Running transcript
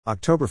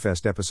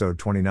Oktoberfest Episode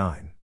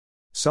 29.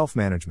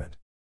 Self-Management.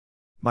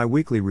 My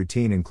weekly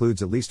routine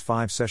includes at least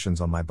 5 sessions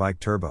on my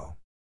bike Turbo.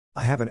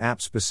 I have an app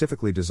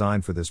specifically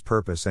designed for this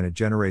purpose, and it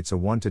generates a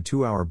 1 to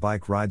 2 hour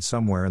bike ride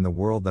somewhere in the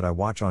world that I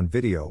watch on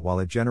video, while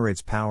it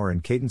generates power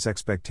and cadence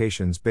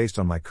expectations based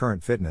on my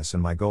current fitness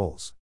and my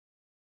goals.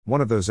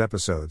 One of those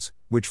episodes,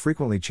 which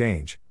frequently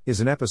change, is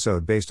an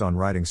episode based on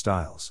riding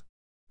styles.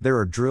 There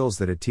are drills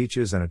that it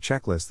teaches and a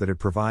checklist that it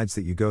provides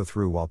that you go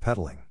through while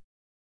pedaling.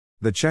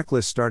 The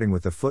checklist, starting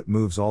with the foot,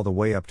 moves all the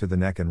way up to the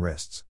neck and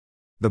wrists.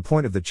 The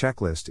point of the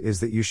checklist is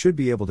that you should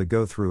be able to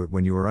go through it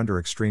when you are under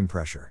extreme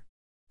pressure.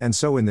 And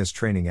so in this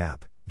training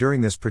app,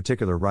 during this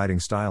particular riding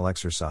style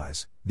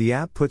exercise, the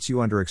app puts you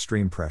under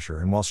extreme pressure,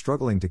 and while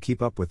struggling to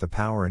keep up with the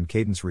power and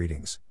cadence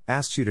readings,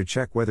 asks you to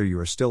check whether you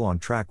are still on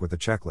track with the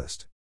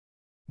checklist.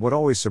 What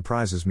always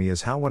surprises me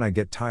is how when I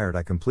get tired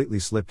I completely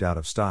slipped out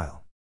of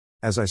style.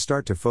 As I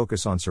start to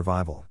focus on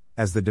survival,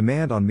 as the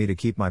demand on me to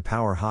keep my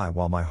power high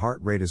while my heart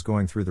rate is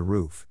going through the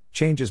roof,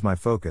 changes my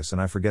focus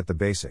and I forget the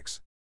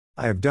basics.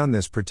 I have done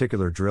this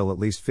particular drill at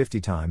least 50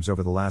 times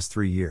over the last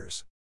 3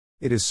 years.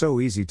 It is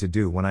so easy to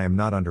do when I am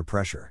not under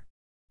pressure.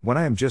 When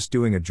I am just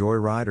doing a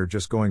joyride or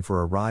just going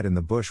for a ride in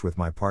the bush with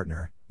my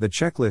partner, the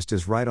checklist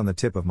is right on the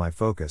tip of my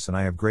focus and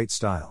I have great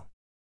style.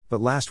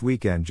 But last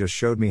weekend just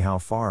showed me how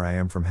far I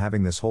am from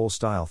having this whole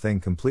style thing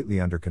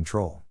completely under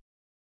control.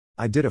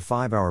 I did a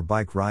 5-hour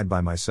bike ride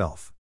by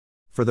myself.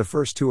 For the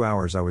first 2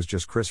 hours I was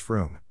just Chris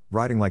Froome,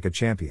 riding like a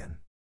champion.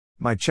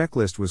 My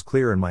checklist was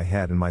clear in my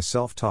head and my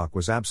self-talk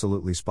was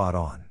absolutely spot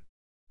on.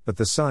 But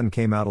the sun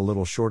came out a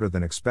little shorter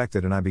than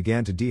expected and I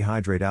began to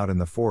dehydrate out in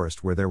the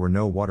forest where there were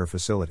no water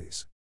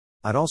facilities.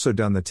 I'd also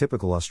done the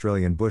typical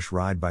Australian bush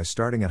ride by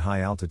starting at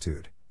high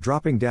altitude,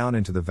 dropping down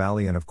into the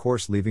valley, and of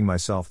course leaving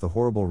myself the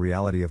horrible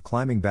reality of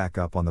climbing back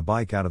up on the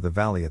bike out of the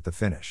valley at the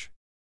finish.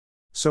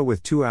 So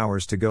with 2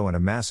 hours to go and a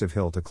massive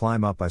hill to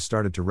climb up, I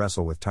started to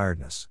wrestle with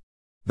tiredness.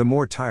 The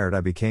more tired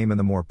I became and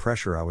the more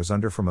pressure I was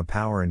under from a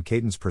power and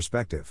cadence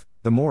perspective,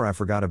 the more I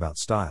forgot about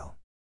style.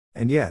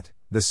 And yet,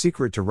 the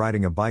secret to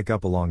riding a bike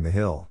up along the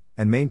hill,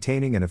 and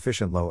maintaining an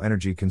efficient low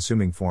energy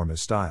consuming form,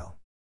 is style.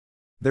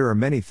 There are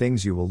many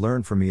things you will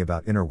learn from me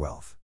about inner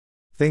wealth.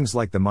 Things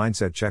like the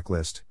mindset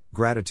checklist,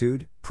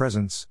 gratitude,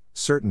 presence,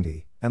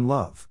 certainty, and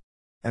love.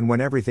 And when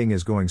everything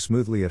is going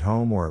smoothly at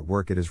home or at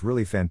work, it is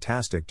really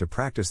fantastic to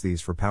practice these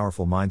for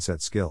powerful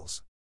mindset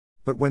skills.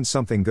 But when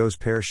something goes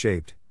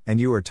pear-shaped, and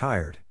you are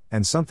tired,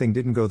 and something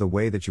didn't go the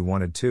way that you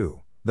wanted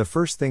to, the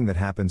first thing that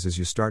happens is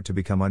you start to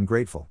become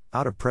ungrateful,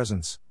 out of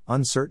presence,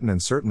 uncertain,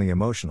 and certainly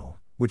emotional,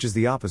 which is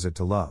the opposite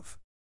to love.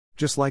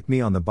 Just like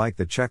me on the bike,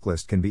 the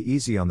checklist can be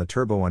easy on the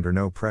Turbo under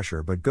no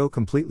pressure, but go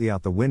completely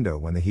out the window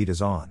when the heat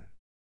is on.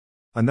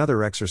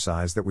 Another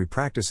exercise that we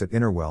practice at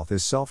Inner Wealth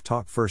is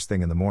self-talk first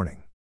thing in the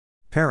morning.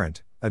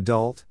 Parent,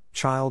 adult,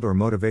 child, or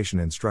motivation,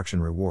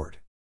 instruction, reward.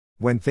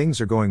 When things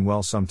are going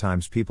well,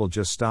 sometimes people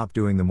just stop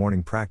doing the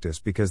morning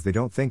practice because they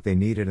don't think they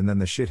need it, and then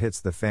the shit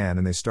hits the fan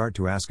and they start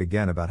to ask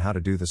again about how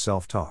to do the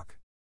self-talk.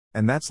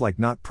 And that's like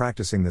not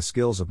practicing the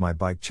skills of my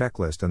bike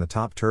checklist and the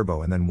top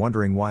Turbo, and then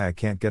wondering why I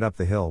can't get up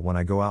the hill when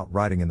I go out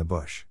riding in the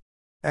bush.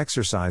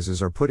 Exercises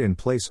are put in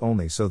place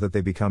only so that they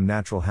become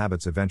natural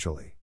habits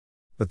eventually.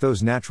 But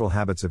those natural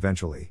habits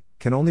eventually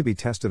can only be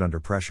tested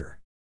under pressure.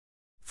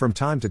 From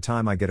time to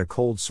time I get a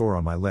cold sore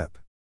on my lip.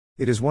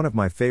 It is one of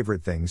my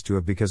favorite things to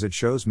have because it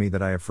shows me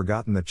that I have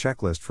forgotten the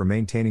checklist for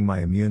maintaining my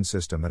immune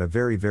system at a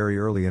very, very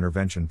early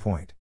intervention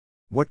point.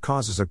 What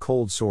causes a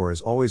cold sore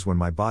is always when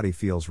my body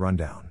feels run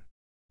down.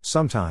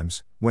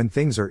 Sometimes, when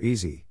things are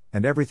easy,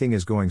 and everything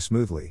is going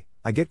smoothly,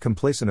 I get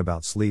complacent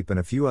about sleep and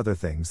a few other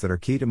things that are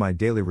key to my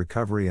daily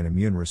recovery and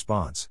immune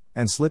response,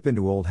 and slip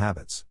into old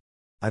habits.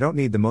 I don't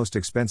need the most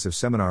expensive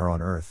seminar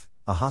on earth,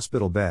 a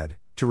hospital bed,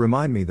 to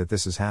remind me that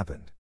this has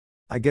happened.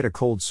 I get a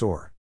cold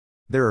sore.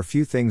 There are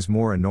few things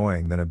more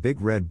annoying than a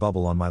big red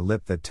bubble on my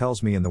lip that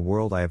tells me in the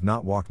world I have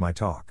not walked my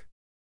talk.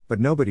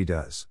 But nobody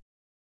does.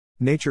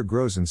 Nature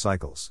grows in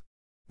cycles.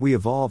 We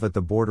evolve at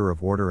the border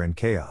of order and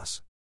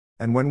chaos.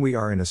 And when we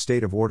are in a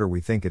state of order,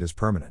 we think it is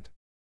permanent.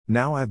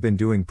 Now I've been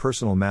doing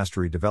personal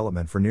mastery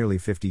development for nearly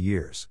 50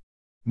 years.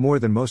 More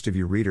than most of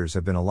you readers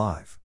have been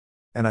alive.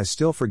 And I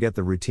still forget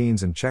the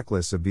routines and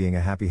checklists of being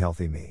a happy,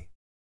 healthy me.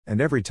 And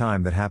every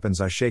time that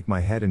happens I shake my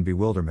head in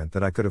bewilderment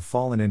that I could have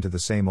fallen into the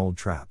same old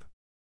trap.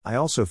 I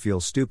also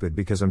feel stupid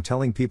because I'm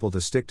telling people to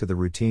stick to the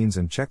routines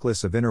and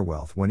checklists of Inner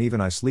Wealth when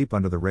even I sleep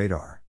under the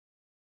radar.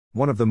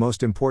 One of the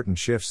most important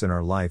shifts in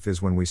our life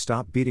is when we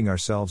stop beating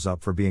ourselves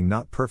up for being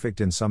not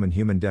perfect in some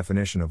inhuman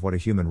definition of what a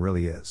human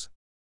really is.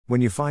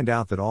 When you find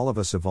out that all of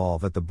us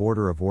evolve at the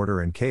border of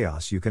order and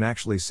chaos, you can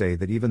actually say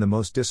that even the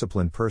most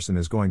disciplined person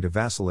is going to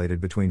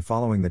vacillate between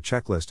following the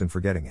checklist and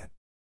forgetting it.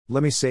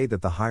 Let me say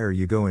that the higher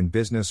you go in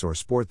business or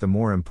sport, the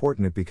more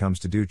important it becomes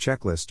to do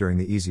checklists during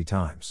the easy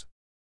times.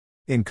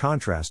 In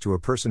contrast to a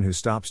person who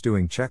stops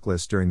doing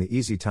checklists during the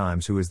easy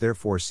times, who is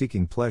therefore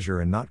seeking pleasure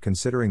and not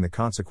considering the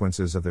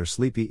consequences of their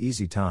sleepy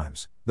easy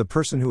times, the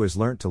person who has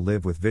learnt to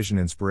live with vision,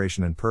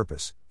 inspiration, and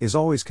purpose, is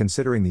always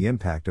considering the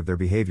impact of their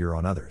behavior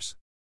on others.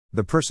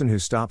 The person who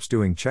stops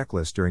doing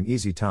checklists during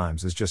easy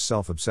times is just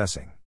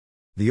self-obsessing.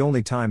 The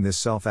only time this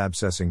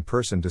self-obsessing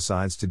person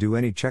decides to do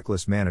any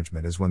checklist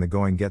management is when the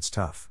going gets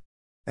tough.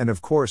 And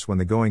of course, when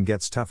the going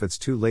gets tough, it's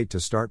too late to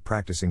start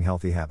practicing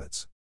healthy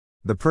habits.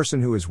 The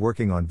person who is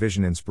working on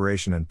vision,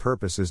 inspiration, and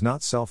purpose is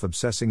not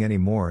self-obsessing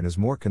anymore and is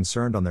more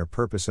concerned on their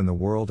purpose in the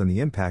world and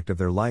the impact of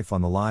their life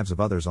on the lives of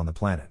others on the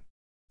planet.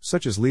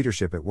 Such as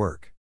leadership at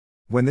work.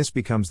 When this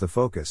becomes the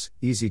focus,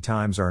 easy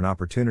times are an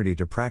opportunity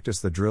to practice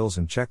the drills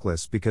and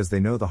checklists because they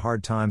know the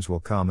hard times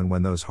will come, and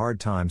when those hard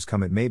times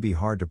come, it may be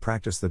hard to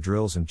practice the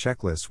drills and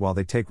checklists while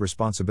they take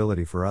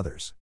responsibility for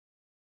others.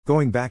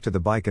 Going back to the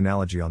bike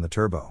analogy on the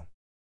turbo.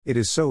 It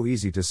is so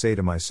easy to say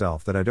to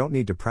myself that I don't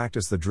need to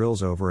practice the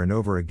drills over and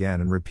over again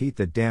and repeat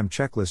that damn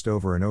checklist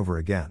over and over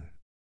again.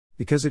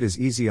 Because it is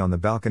easy on the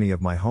balcony of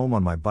my home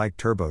on my bike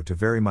turbo to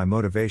vary my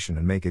motivation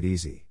and make it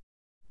easy.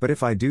 But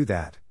if I do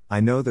that, I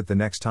know that the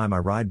next time I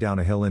ride down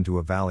a hill into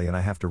a valley and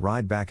I have to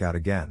ride back out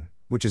again,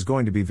 which is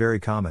going to be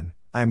very common,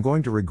 I am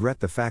going to regret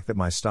the fact that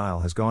my style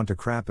has gone to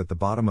crap at the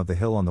bottom of the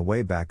hill on the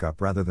way back up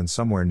rather than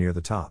somewhere near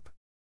the top.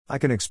 I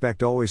can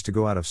expect always to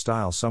go out of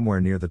style somewhere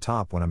near the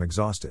top when I'm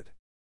exhausted.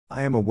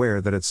 I am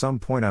aware that at some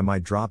point I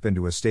might drop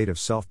into a state of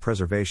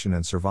self-preservation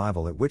and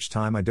survival, at which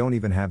time I don't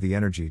even have the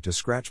energy to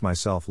scratch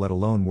myself, let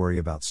alone worry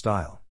about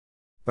style.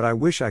 But I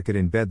wish I could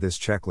embed this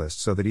checklist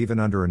so that even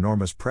under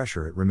enormous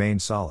pressure it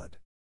remained solid.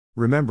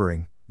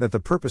 Remembering that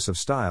the purpose of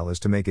style is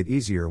to make it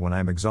easier when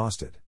I'm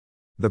exhausted.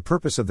 The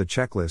purpose of the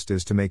checklist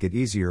is to make it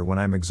easier when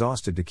I'm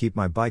exhausted to keep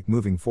my bike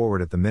moving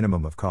forward at the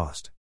minimum of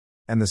cost.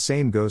 And the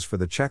same goes for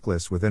the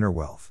checklist with inner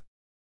wealth.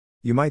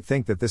 You might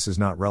think that this is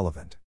not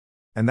relevant.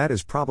 And that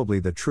is probably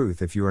the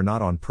truth if you are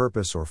not on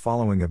purpose or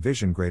following a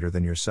vision greater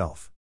than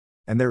yourself.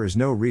 And there is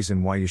no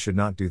reason why you should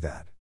not do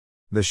that.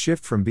 The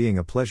shift from being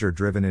a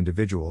pleasure-driven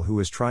individual who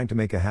is trying to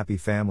make a happy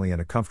family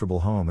and a comfortable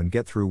home and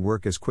get through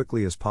work as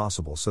quickly as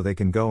possible so they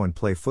can go and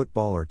play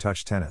football or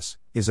touch tennis,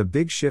 is a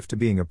big shift to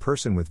being a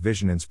person with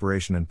vision,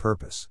 inspiration, and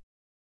purpose.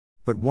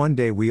 But one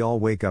day we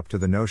all wake up to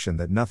the notion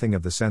that nothing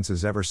of the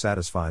senses ever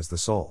satisfies the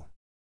soul.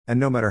 And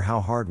no matter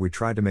how hard we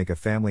try to make a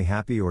family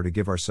happy or to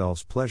give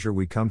ourselves pleasure,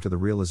 we come to the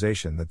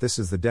realization that this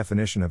is the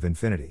definition of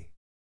infinity.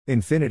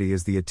 Infinity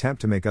is the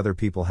attempt to make other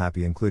people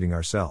happy, including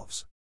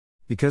ourselves.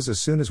 Because as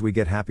soon as we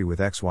get happy with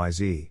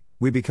XYZ,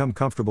 we become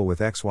comfortable with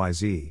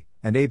XYZ,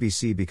 and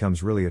ABC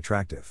becomes really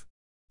attractive.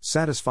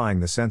 Satisfying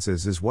the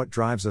senses is what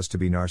drives us to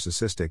be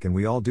narcissistic, and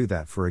we all do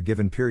that for a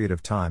given period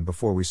of time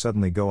before we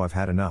suddenly go, I've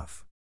had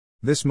enough.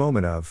 This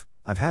moment of,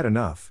 I've had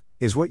enough,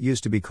 is what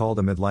used to be called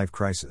a midlife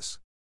crisis.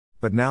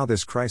 But now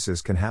this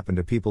crisis can happen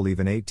to people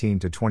even 18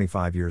 to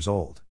 25 years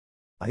old.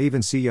 I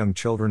even see young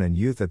children and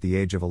youth at the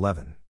age of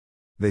 11.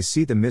 They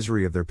see the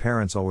misery of their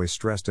parents always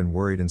stressed and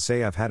worried and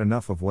say, I've had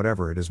enough of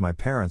whatever it is my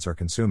parents are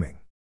consuming.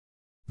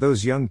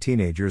 Those young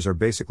teenagers are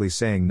basically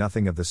saying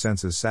nothing of the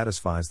senses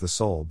satisfies the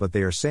soul, but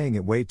they are saying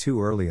it way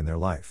too early in their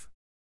life.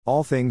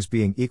 All things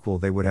being equal,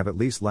 they would have at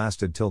least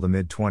lasted till the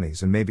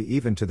mid-20s and maybe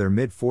even to their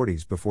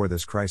mid-40s before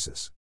this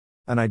crisis.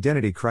 An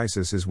identity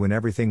crisis is when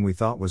everything we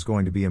thought was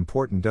going to be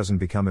important doesn't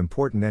become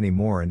important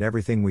anymore, and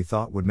everything we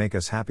thought would make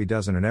us happy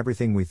doesn't, and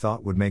everything we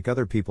thought would make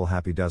other people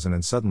happy doesn't,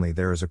 and suddenly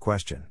there is a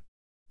question.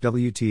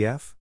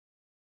 WTF?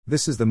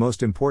 This is the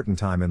most important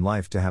time in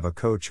life to have a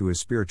coach who has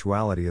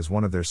spirituality as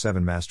one of their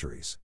 7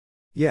 masteries.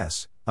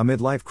 Yes, a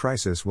midlife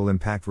crisis will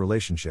impact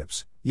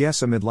relationships.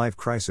 Yes, a midlife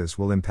crisis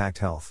will impact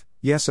health.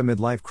 Yes, a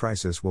midlife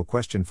crisis will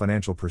question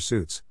financial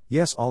pursuits.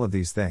 Yes, all of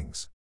these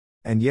things.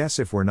 And yes,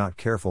 if we're not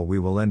careful, we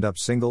will end up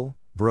single,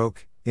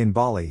 broke, in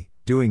Bali,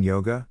 doing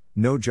yoga,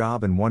 no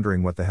job, and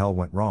wondering what the hell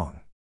went wrong.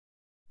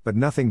 But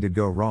nothing did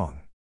go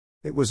wrong.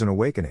 It was an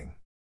awakening.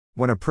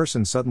 When a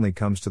person suddenly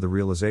comes to the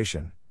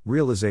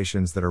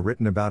realizations that are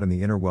written about in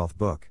the Inner Wealth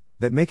book,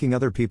 that making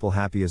other people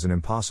happy is an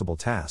impossible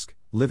task,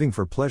 living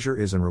for pleasure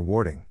is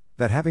unrewarding,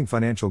 that having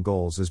financial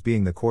goals as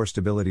being the core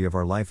stability of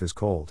our life is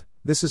cold,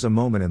 this is a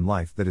moment in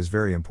life that is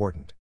very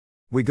important.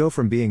 We go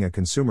from being a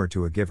consumer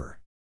to a giver.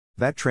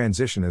 That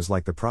transition is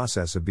like the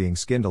process of being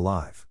skinned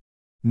alive.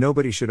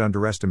 Nobody should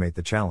underestimate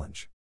the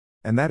challenge.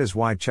 And that is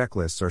why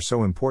checklists are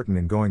so important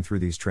in going through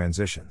these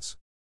transitions.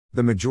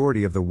 The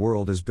majority of the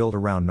world is built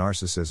around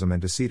narcissism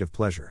and deceit of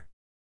pleasure.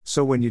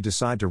 So when you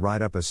decide to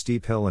ride up a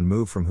steep hill and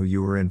move from who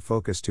you are in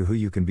focus to who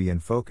you can be in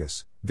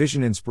focus,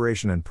 vision,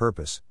 inspiration, and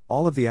purpose,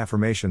 all of the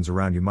affirmations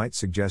around you might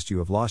suggest you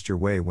have lost your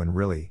way when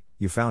really,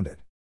 you found it.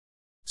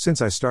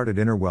 Since I started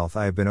Inner Wealth,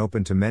 I have been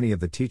open to many of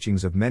the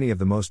teachings of many of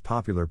the most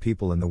popular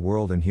people in the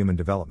world in human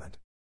development.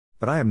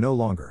 But I am no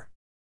longer.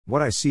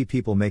 What I see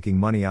people making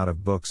money out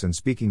of books and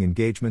speaking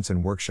engagements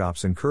and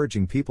workshops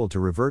encouraging people to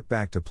revert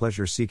back to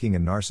pleasure seeking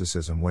and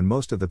narcissism, when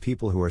most of the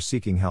people who are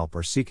seeking help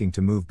are seeking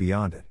to move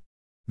beyond it.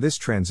 This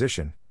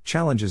transition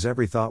challenges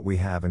every thought we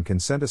have and can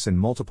send us in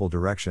multiple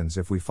directions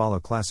if we follow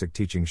classic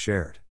teachings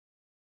shared.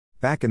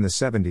 Back in the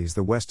 70s,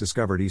 the West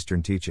discovered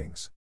Eastern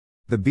teachings.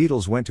 The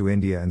Beatles went to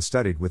India and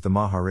studied with the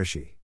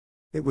Maharishi.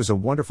 It was a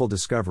wonderful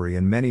discovery,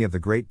 and many of the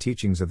great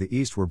teachings of the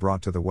East were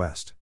brought to the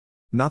West.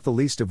 Not the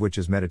least of which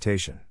is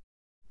meditation.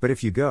 But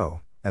if you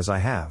go, as I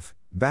have,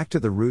 back to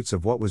the roots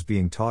of what was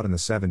being taught in the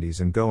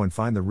 70s and go and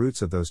find the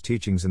roots of those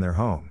teachings in their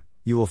home,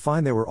 you will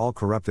find they were all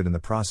corrupted in the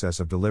process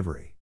of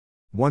delivery.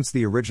 Once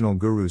the original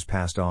gurus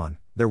passed on,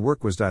 their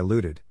work was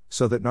diluted,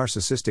 so that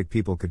narcissistic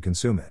people could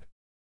consume it.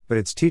 But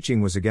its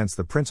teaching was against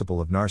the principle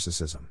of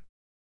narcissism.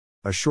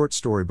 A short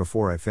story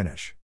before I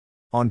finish.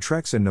 On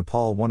treks in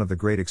Nepal, one of the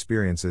great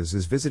experiences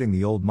is visiting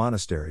the old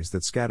monasteries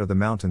that scatter the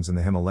mountains in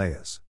the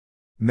Himalayas.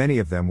 Many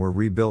of them were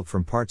rebuilt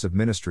from parts of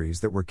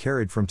ministries that were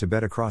carried from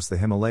Tibet across the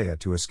Himalaya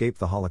to escape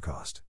the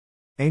Holocaust.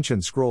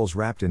 Ancient scrolls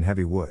wrapped in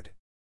heavy wood.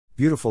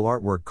 Beautiful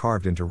artwork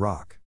carved into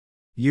rock.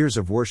 Years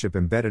of worship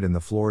embedded in the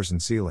floors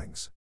and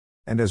ceilings.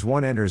 And as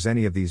one enters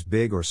any of these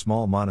big or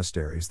small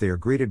monasteries, they are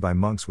greeted by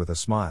monks with a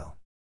smile.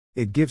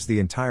 It gives the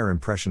entire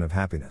impression of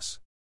happiness.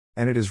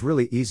 And it is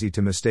really easy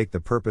to mistake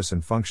the purpose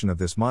and function of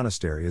this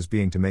monastery as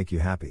being to make you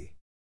happy.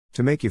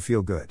 To make you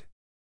feel good.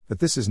 But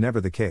this is never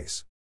the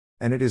case.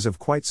 And it is of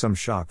quite some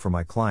shock for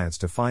my clients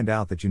to find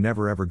out that you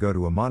never ever go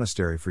to a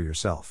monastery for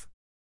yourself.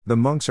 The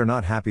monks are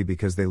not happy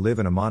because they live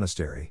in a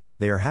monastery,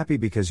 they are happy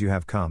because you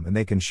have come and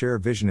they can share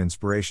vision,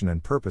 inspiration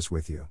and purpose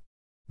with you.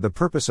 The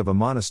purpose of a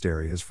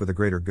monastery is for the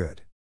greater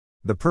good.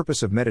 The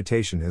purpose of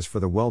meditation is for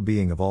the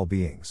well-being of all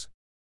beings.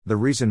 The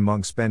reason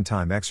monks spend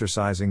time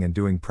exercising and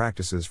doing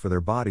practices for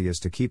their body is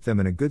to keep them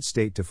in a good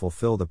state to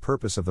fulfill the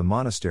purpose of the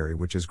monastery,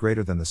 which is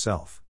greater than the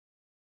self.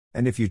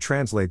 And if you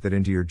translate that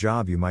into your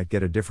job, you might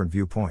get a different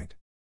viewpoint.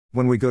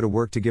 When we go to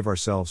work to give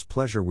ourselves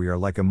pleasure, we are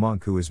like a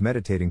monk who is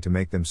meditating to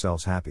make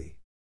themselves happy.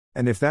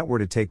 And if that were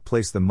to take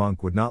place, the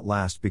monk would not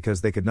last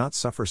because they could not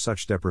suffer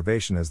such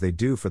deprivation as they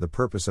do for the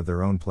purpose of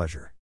their own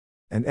pleasure.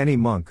 And any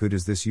monk who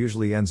does this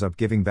usually ends up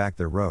giving back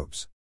their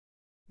robes.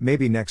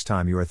 Maybe next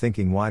time you are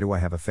thinking, why do I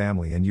have a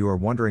family, and you are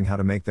wondering how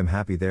to make them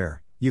happy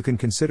there, you can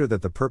consider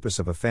that the purpose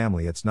of a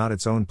family, it's not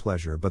its own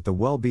pleasure but the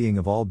well-being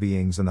of all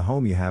beings, and the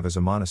home you have is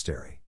a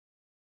monastery.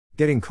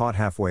 Getting caught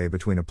halfway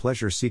between a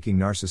pleasure-seeking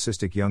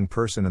narcissistic young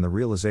person and the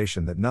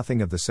realization that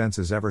nothing of the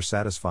senses ever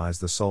satisfies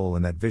the soul,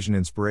 and that vision,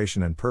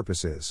 inspiration and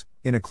purpose is,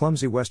 in a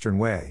clumsy Western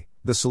way,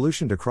 the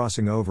solution to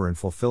crossing over and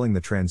fulfilling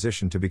the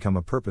transition to become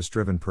a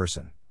purpose-driven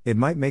person. It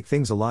might make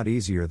things a lot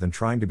easier than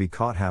trying to be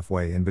caught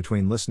halfway in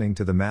between listening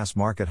to the mass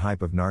market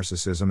hype of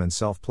narcissism and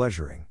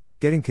self-pleasuring,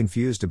 getting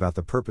confused about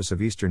the purpose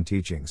of Eastern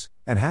teachings,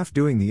 and half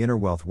doing the inner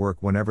wealth work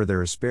whenever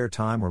there is spare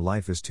time or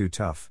life is too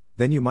tough.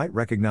 Then you might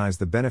recognize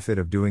the benefit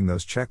of doing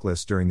those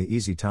checklists during the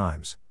easy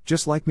times,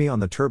 just like me on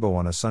the turbo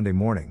on a Sunday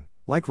morning,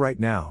 like right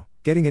now,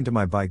 getting into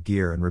my bike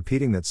gear and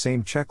repeating that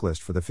same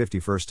checklist for the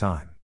 51st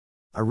time.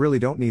 I really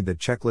don't need that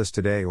checklist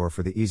today or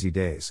for the easy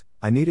days,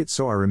 I need it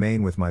so I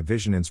remain with my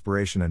vision,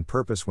 inspiration and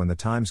purpose when the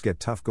times get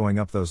tough going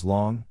up those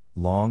long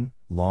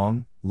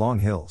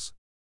hills.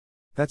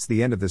 That's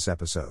the end of this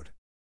episode.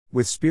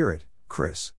 With Spirit, Chris.